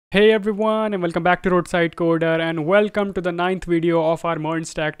Hey everyone, and welcome back to Roadside Coder, and welcome to the 9th video of our MERN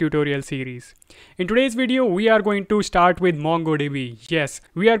Stack Tutorial Series. In today's video, we are going to start with MongoDB. Yes,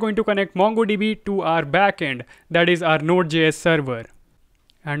 we are going to connect MongoDB to our backend, that is our Node.js server.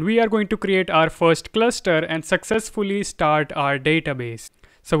 And we are going to create our first cluster and successfully start our database.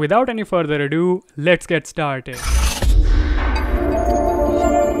 So without any further ado, let's get started.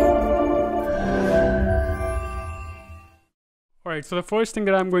 Alright, so the first thing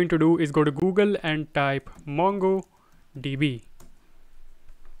that I'm going to do is go to Google and type MongoDB.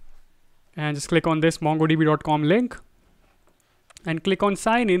 And just click on this mongodb.com link. And click on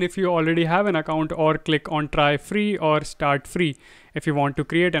sign in if you already have an account, or click on try free or start free if you want to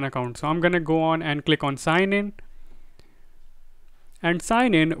create an account. So I'm going to go on and click on sign in. And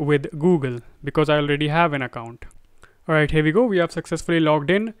sign in with Google because I already have an account. Alright, here we go. We have successfully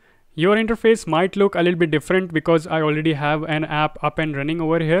logged in. Your interface might look a little bit different because I already have an app up and running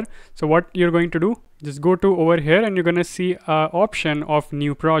over here. So what you're going to do, just go to over here and you're going to see an option of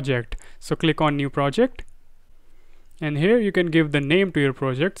new project. So click on new project. And here you can give the name to your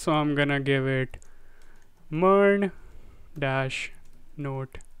project. So I'm going to give it MERN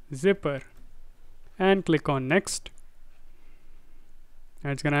Note Zipper and click on next.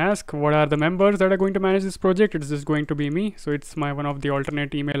 And it's going to ask what are the members that are going to manage this project. It's just going to be me. So it's my one of the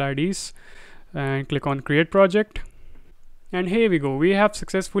alternate email IDs, and click on create project. And here we go. We have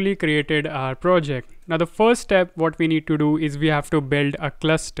successfully created our project. Now the first step what we need to do is we have to build a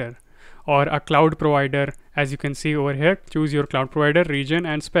cluster or a cloud provider. As you can see over here, choose your cloud provider, region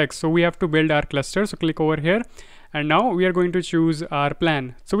and specs. So we have to build our cluster. So click over here. And now we are going to choose our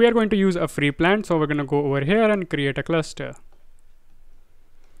plan. So we are going to use a free plan. So we're going to go over here and create a cluster.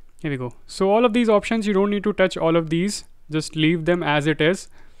 Here we go. So all of these options, you don't need to touch all of these. Just leave them as it is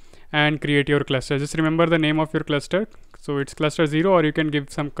and create your cluster. Just remember the name of your cluster. So it's cluster 0, or you can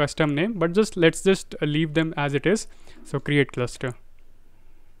give some custom name, but let's just leave them as it is. So create cluster.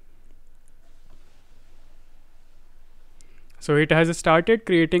 So it has started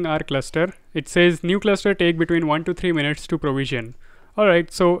creating our cluster. It says new cluster take between 1 to 3 minutes to provision.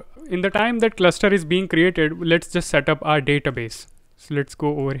 Alright, so in the time that cluster is being created, let's just set up our database. So let's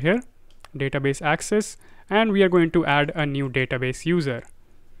go over here, database access, and we are going to add a new database user.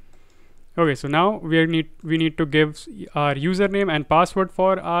 Okay, so now we need to give our username and password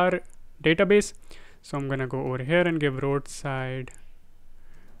for our database. So I'm gonna go over here and give Roadside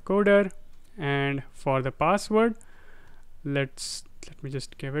Coder, and for the password, let me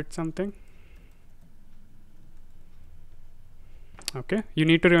just give it something. Okay, you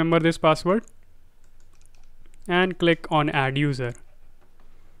need to remember this password and click on add user.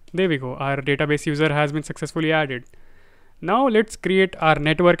 There we go. Our database user has been successfully added. Now let's create our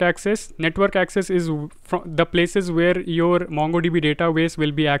network access. Network access is from the places where your MongoDB database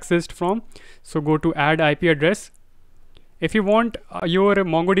will be accessed from. So go to add IP address. If you want your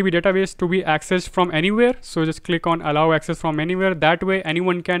MongoDB database to be accessed from anywhere, so just click on allow access from anywhere. That way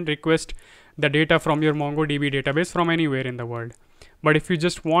anyone can request the data from your MongoDB database from anywhere in the world. But if you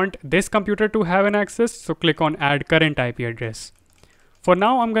just want this computer to have an access, so click on add current IP address. For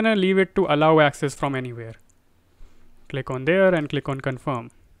now, I'm gonna leave it to allow access from anywhere. Click on there and click on confirm.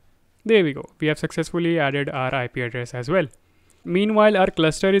 There we go. We have successfully added our IP address as well. Meanwhile, our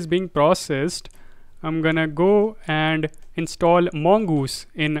cluster is being processed. I'm gonna go and install Mongoose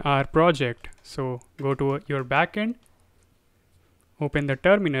in our project. So go to your backend, open the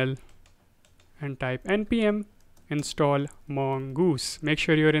terminal and type npm install mongoose. Make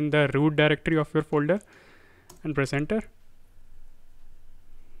sure you're in the root directory of your folder and press enter.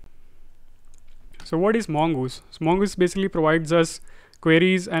 So what is Mongoose? So Mongoose basically provides us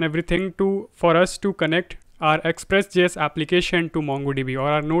queries and everything for us to connect our Express.js application to MongoDB, or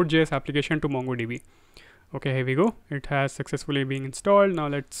our Node.js application to MongoDB. Okay, here we go. It has successfully been installed. Now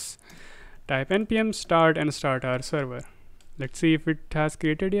let's type npm start and start our server. Let's see if it has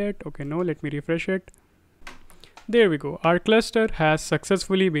created yet. Okay, no, let me refresh it. There we go. Our cluster has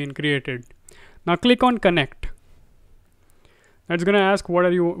successfully been created. Now click on connect. That's gonna ask what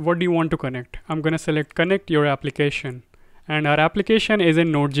do you want to connect. I'm gonna select connect your application, and our application is in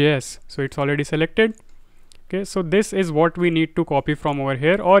Node.js, so it's already selected. Okay, so this is what we need to copy from over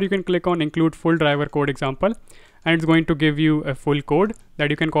here, or you can click on include full driver code example, and it's going to give you a full code that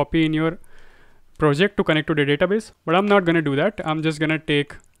you can copy in your project to connect to the database. But I'm not gonna do that. I'm just gonna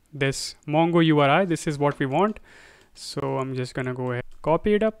take this Mongo URI. This is what we want. So I'm just gonna go ahead,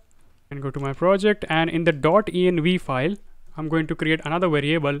 copy it up and go to my project, and in the .env file, I'm going to create another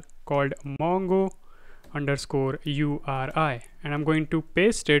variable called Mongo _URI, and I'm going to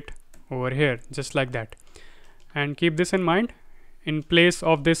paste it over here just like that. And keep this in mind, in place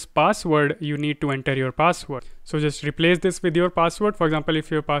of this password, you need to enter your password. So just replace this with your password. For example,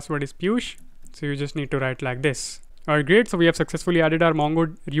 if your password is Piyush, so you just need to write like this. Alright, great. So we have successfully added our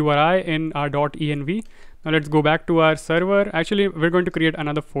Mongo URI in our .env. Now let's go back to our server. Actually, we're going to create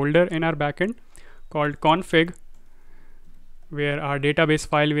another folder in our backend called config, where our database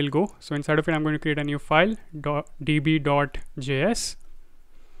file will go. So inside of it, I'm going to create a new file, db.js.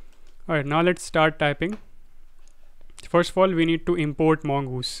 Alright, now let's start typing. First of all, we need to import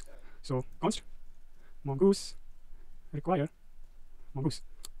mongoose. So const mongoose require mongoose.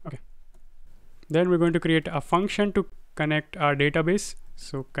 Okay. Then we're going to create a function to connect our database.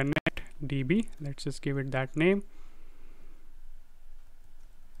 So connect db, let's just give it that name.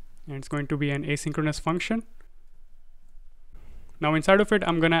 And it's going to be an asynchronous function. Now inside of it,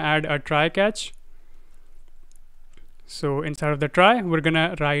 I'm gonna add a try catch. So inside of the try, we're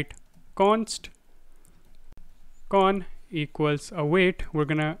gonna write const con equals await. We're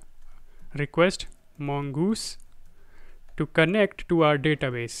gonna request mongoose to connect to our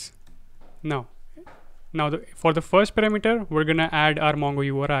database. Now for the first parameter, we're gonna add our Mongo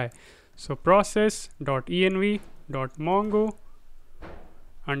URI. So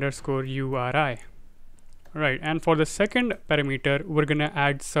process.env.mongo_URI. Right, and for the second parameter, we're gonna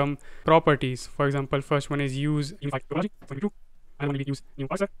add some properties. For example, first one is use unified topology, it's going to be true. And one will be use new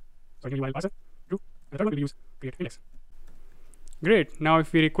parser, so new parser, true. And the third one will be use create index. Great. Now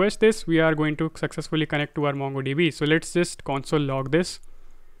if we request this, we are going to successfully connect to our MongoDB. So let's just console log this.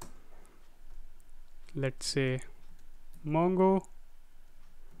 Let's say MongoDB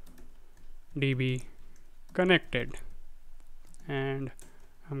connected, and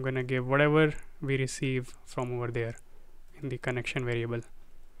I'm gonna give whatever we receive from over there in the connection variable.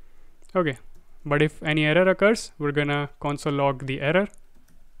 Okay, but if any error occurs, we're gonna console log the error.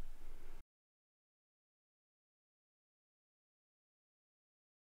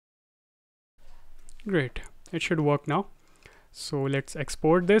 Great, it should work now. So let's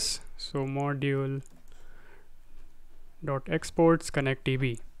export this. So module.exports connect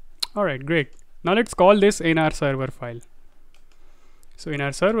db. All right, great. Now let's call this in our server file. So in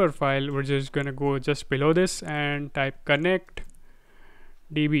our server file, we're just gonna go just below this and type connect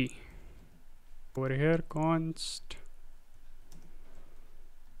db. Over here, const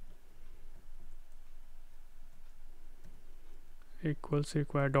equals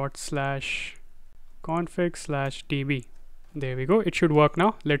require dot slash config slash db. There we go. It should work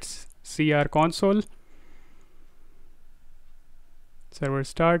now. Let's see our console. Server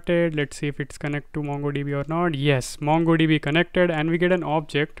started. Let's see if it's connected to MongoDB or not. Yes, MongoDB connected, and we get an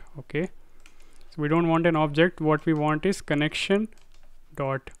object. Okay, so we don't want an object. What we want is connection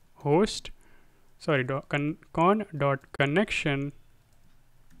dot host. Sorry, con dot connection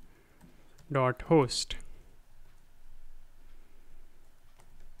dot host.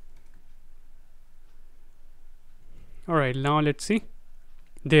 All right, now let's see.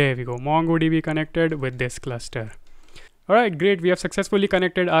 There we go. MongoDB connected with this cluster. All right, great. We have successfully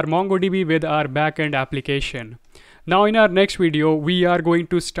connected our MongoDB with our backend application. Now in our next video, we are going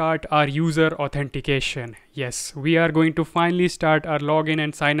to start our user authentication. Yes, we are going to finally start our login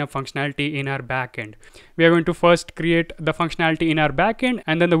and sign up functionality in our backend. We are going to first create the functionality in our backend,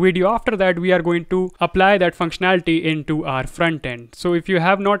 and then the video after that, we are going to apply that functionality into our front end. So if you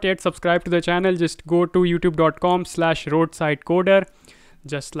have not yet subscribed to the channel, just go to youtube.com/roadsidecoder,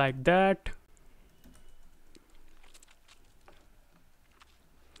 just like that.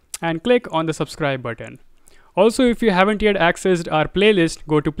 And click on the subscribe button. Also, if you haven't yet accessed our playlist,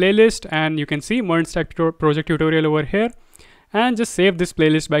 go to playlist and you can see MERN Stack project tutorial over here, and just save this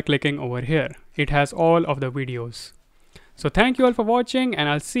playlist by clicking over here. It has all of the videos. So thank you all for watching, and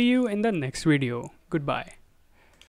I'll see you in the next video. Goodbye.